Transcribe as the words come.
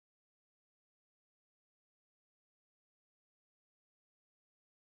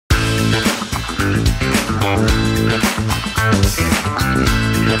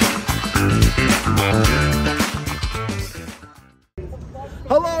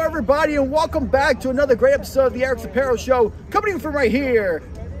everybody, and welcome back to another great episode of the Eric Apparel Show, coming from right here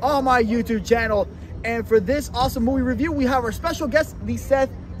on my YouTube channel. And for this awesome movie review, we have our special guest, Lizeth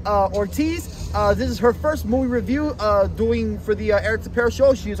Ortiz. This is her first movie review doing for the Eric's Apparel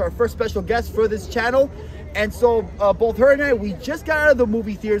Show. She is our first special guest for this channel. And so both her and I, we just got out of the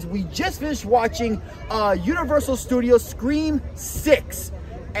movie theaters. We just finished watching Universal Studios Scream 6.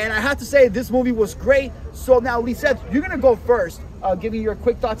 And I have to say, this movie was great. So now, Lizeth, you're gonna go first, giving your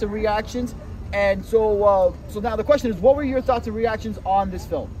quick thoughts and reactions. And so, now the question is, what were your thoughts and reactions on this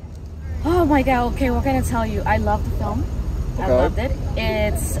film? Oh my God! Okay, what can I tell you? I love the film. Okay. I loved it.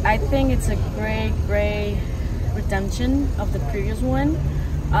 I think it's a great redemption of the previous one,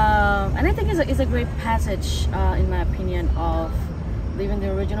 and I think it's a great passage, in my opinion, of leaving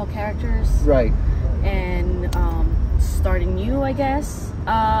the original characters, right, and starting new, I guess.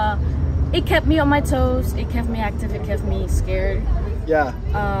 It kept me on my toes. It kept me active. It kept me scared. Yeah.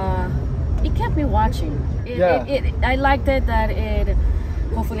 It kept me watching. I liked it that it.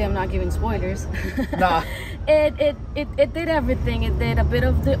 Hopefully, I'm not giving spoilers. Nah. It did everything. It did a bit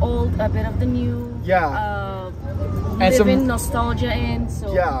of the old, a bit of the new. Yeah. And living nostalgia in.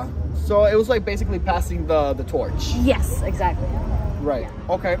 So. Yeah. So it was like basically passing the torch. Yes, exactly. Right.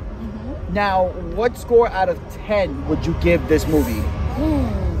 Yeah. Okay. Now, what score out of 10 would you give this movie?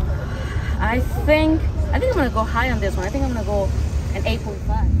 I think I'm gonna go high on this one. I think I'm gonna go an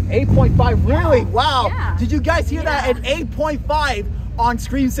 8.5. 8.5, really? Wow. Yeah. Did you guys hear that? An 8.5 on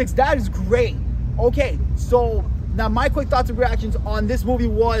Scream 6. That is great. Okay, so now my quick thoughts and reactions on this movie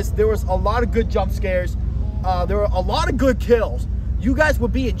was there was a lot of good jump scares. There were a lot of good kills. You guys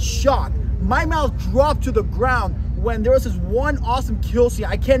would be in shock. My mouth dropped to the ground when there was this one awesome kill scene.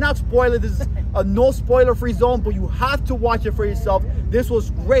 I cannot spoil it. This is a no spoiler free zone, but you have to watch it for yourself. This was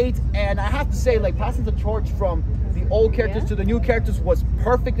great, and I have to say, like, passing the torch from the old characters to the new characters was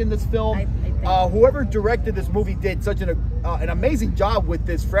perfect in this film. Whoever directed this movie did such an amazing job with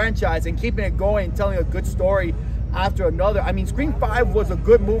this franchise and keeping it going and telling a good story after another. I mean, Scream 5 was a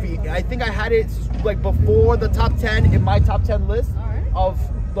good movie. I think I had it like before the top 10 in my top 10 list of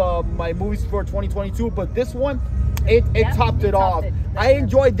my movies for 2022, but this one, it topped it off. I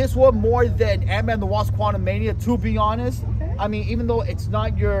enjoyed this one more than Ant-Man the Wasp: Quantumania, to be honest. I mean, even though it's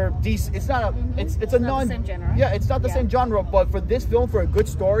not your DC, it's not a, it's a non, the same genre. Yeah, it's not the same genre, but for this film, for a good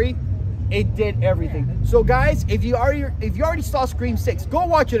story, it did everything. So guys, if you already saw Scream 6, go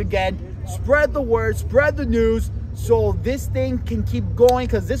watch it again. Spread the word, spread the news, so this thing can keep going,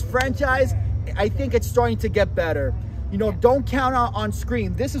 because this franchise, I think it's starting to get better. You know, don't count on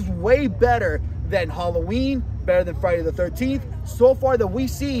Scream. This is way better than Halloween, better than Friday the 13th, so far that we've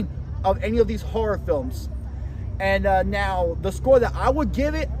seen of any of these horror films. And now, the score that I would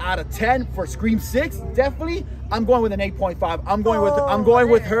give it out of 10 for Scream 6, definitely, I'm going with an 8.5. I'm going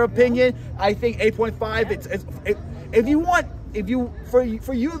with her opinion. I think 8.5.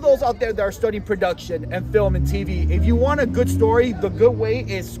 For you those out there that are studying production and film and TV, if you want a good story, the good way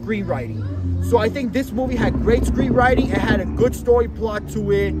is screenwriting. So I think this movie had great screenwriting. It had a good story plot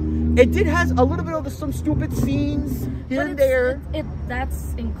to it. It did has a little bit of some stupid scenes here and there.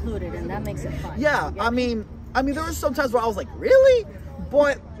 That's included, and that makes it fun. Yeah, I mean, there were some times where I was like, really?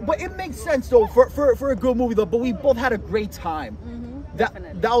 But it makes sense though for a good movie though. But we both had a great time. That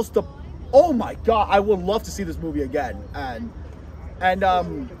was the, oh my God, I would love to see this movie again.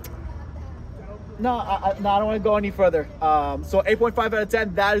 No, I don't want to go any further. So 8.5 out of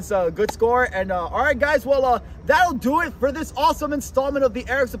 10, that is a good score. And all right, guys, well, that'll do it for this awesome installment of the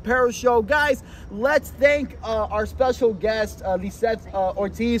Eric's Apparel Show. Guys, let's thank our special guest, Lizeth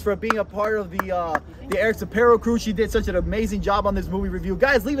Ortiz, for being a part of the Eric's Apparel crew. She did such an amazing job on this movie review.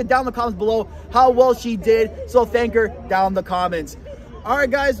 Guys, leave it down in the comments below how well she did. So thank her down in the comments. All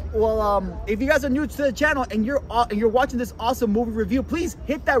right, guys, well, if you guys are new to the channel and you're watching this awesome movie review, please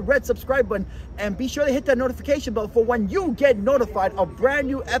hit that red subscribe button and be sure to hit that notification bell for when you get notified a brand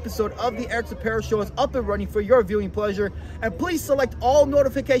new episode of the Eric's Apparel Show is up and running for your viewing pleasure. And please select all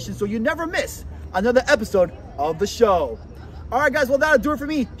notifications so you never miss another episode of the show. All right, guys, well, that'll do it for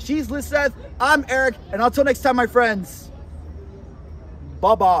me. She's Lizeth, I'm Eric, and until next time, my friends,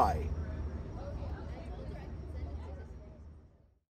 bye-bye.